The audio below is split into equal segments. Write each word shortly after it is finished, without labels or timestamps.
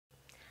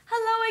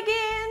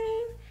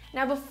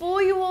Now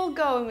before you all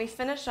go and we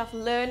finish off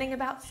learning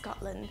about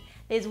Scotland,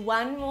 there's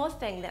one more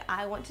thing that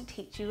I want to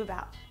teach you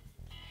about.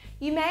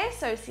 You may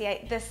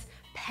associate this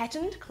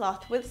patterned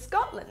cloth with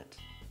Scotland,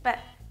 but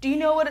do you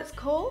know what it's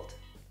called?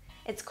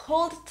 It's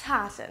called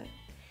tartan.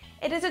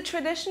 It is a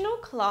traditional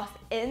cloth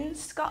in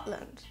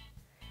Scotland.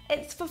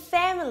 It's for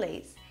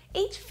families.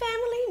 Each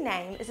family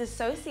name is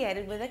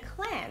associated with a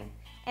clan,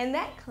 and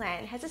that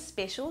clan has a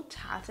special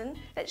tartan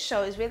that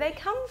shows where they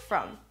come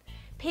from.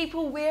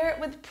 People wear it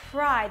with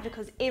pride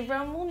because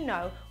everyone will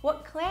know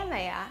what clan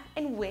they are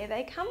and where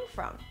they come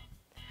from.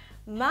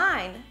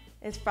 Mine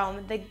is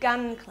from the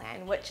Gun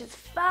clan, which is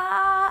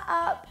far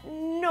up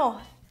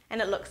north, and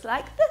it looks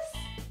like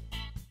this.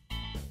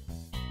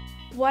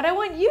 What I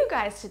want you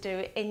guys to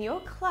do in your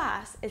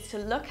class is to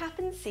look up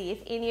and see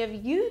if any of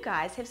you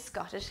guys have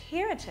Scottish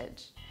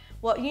heritage.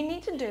 What you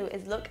need to do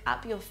is look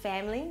up your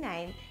family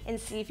name and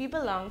see if you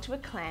belong to a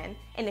clan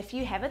and if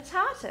you have a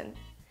tartan.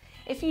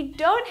 If you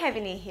don't have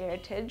any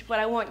heritage, what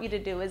I want you to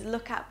do is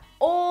look up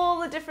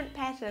all the different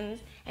patterns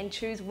and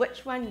choose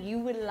which one you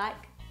would like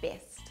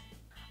best.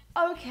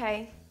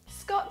 Okay,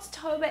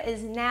 Scotstober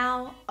is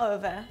now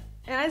over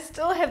and I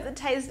still have the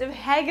taste of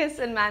haggis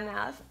in my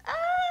mouth.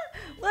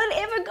 Will it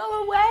ever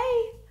go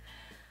away?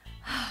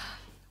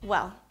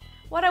 Well,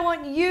 what I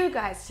want you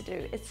guys to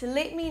do is to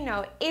let me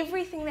know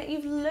everything that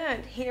you've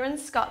learned here in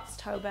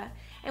Scotstober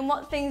and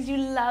what things you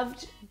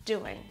loved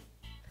doing.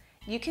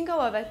 You can go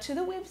over to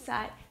the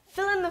website,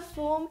 fill in the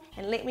form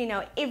and let me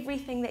know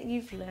everything that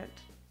you've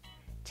learned.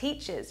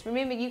 Teachers,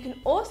 remember you can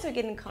also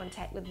get in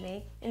contact with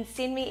me and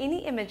send me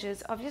any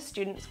images of your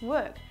students'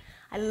 work.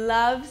 I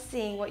love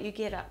seeing what you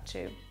get up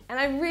to, and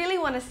I really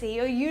want to see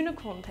your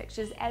unicorn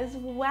pictures as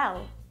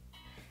well.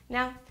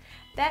 Now,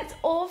 that's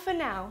all for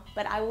now,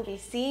 but I will be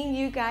seeing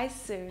you guys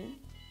soon.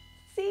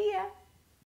 See ya!